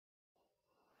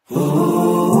I'm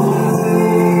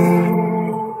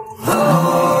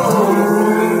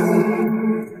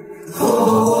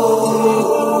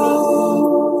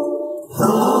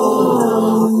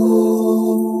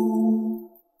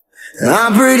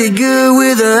pretty good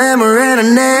with a hammer and a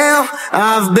nail.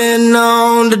 I've been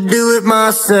known to do it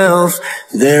myself.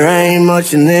 There ain't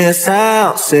much in this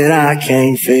house that I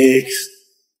can't fix.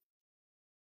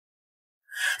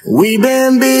 We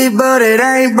been beat, but it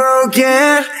ain't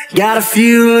broken. Got a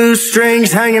few loose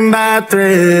strings hanging by a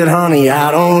thread. Honey,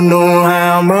 I don't know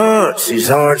how much these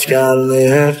hearts got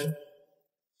left.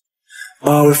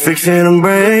 Are we fixing to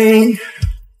break?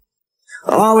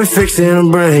 Are we fixing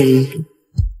to break?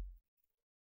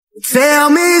 Tell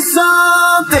me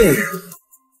something.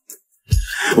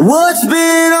 What's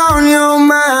been on your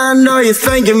mind? Are you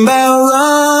thinking about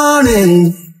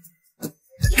running?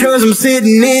 'Cause I'm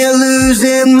sitting here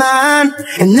losing mine,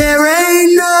 and there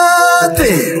ain't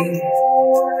nothing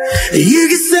you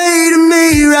can say to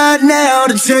me right now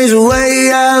to change the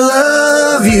way I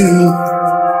love you.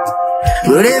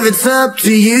 But if it's up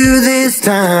to you this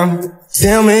time,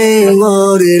 tell me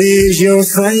what it is you're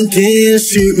thinking,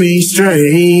 shoot me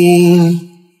straight.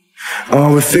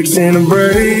 Are we fixing to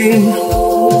break?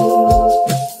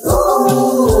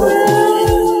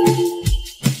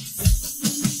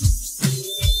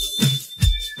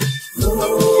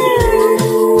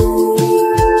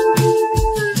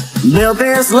 Built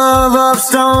this love up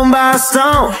stone by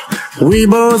stone. We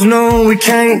both know we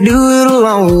can't do it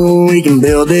alone. We can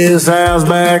build this house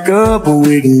back up, or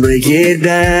we can break it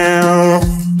down.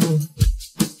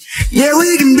 Yeah,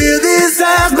 we can build this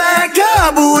house back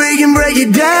up, or we can break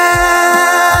it down.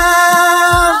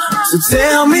 So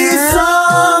tell me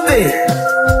something.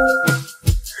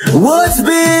 What's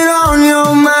been on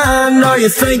your mind? Are you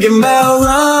thinking about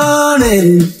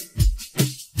running?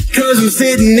 'Cause I'm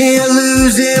sitting here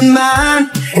losing mine,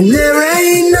 and there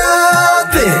ain't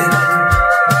nothing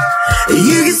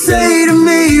you can say to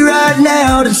me right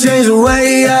now to change the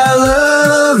way I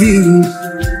love you.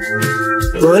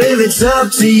 But if it's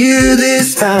up to you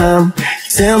this time,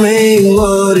 tell me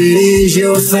what it is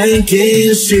you're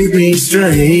thinking, shoot me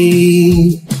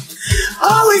straight.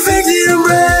 Are we fixing to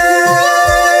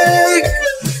break?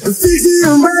 Fixing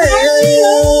to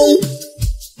break.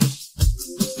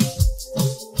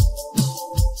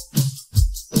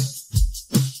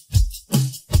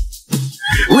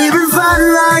 We've been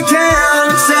fighting like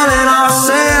hell, selling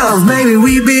ourselves. Maybe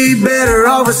we'd be better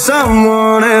off with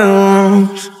someone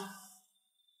else.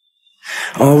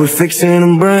 Are we fixing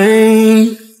to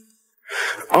break?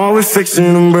 Are we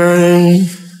fixing to break?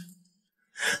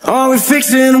 Are we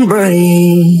fixing to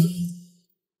break?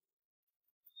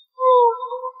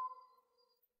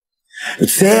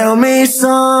 Tell me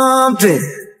something.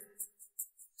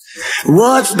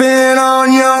 What's been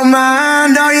on your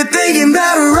mind? Are you thinking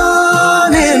about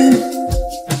running?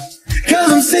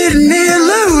 'Cause I'm sitting here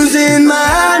losing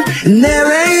mine, and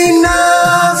there ain't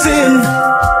nothing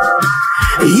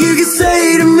you can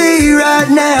say to me right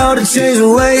now to change the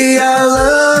way I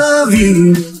love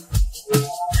you.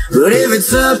 But if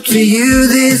it's up to you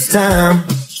this time,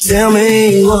 tell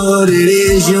me what it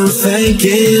is you're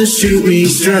thinking, shoot me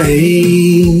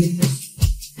straight.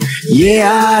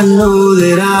 Yeah, I know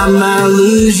that I might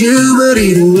lose you, but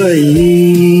either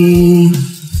way,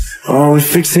 are we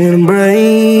fixing to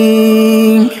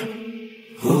break?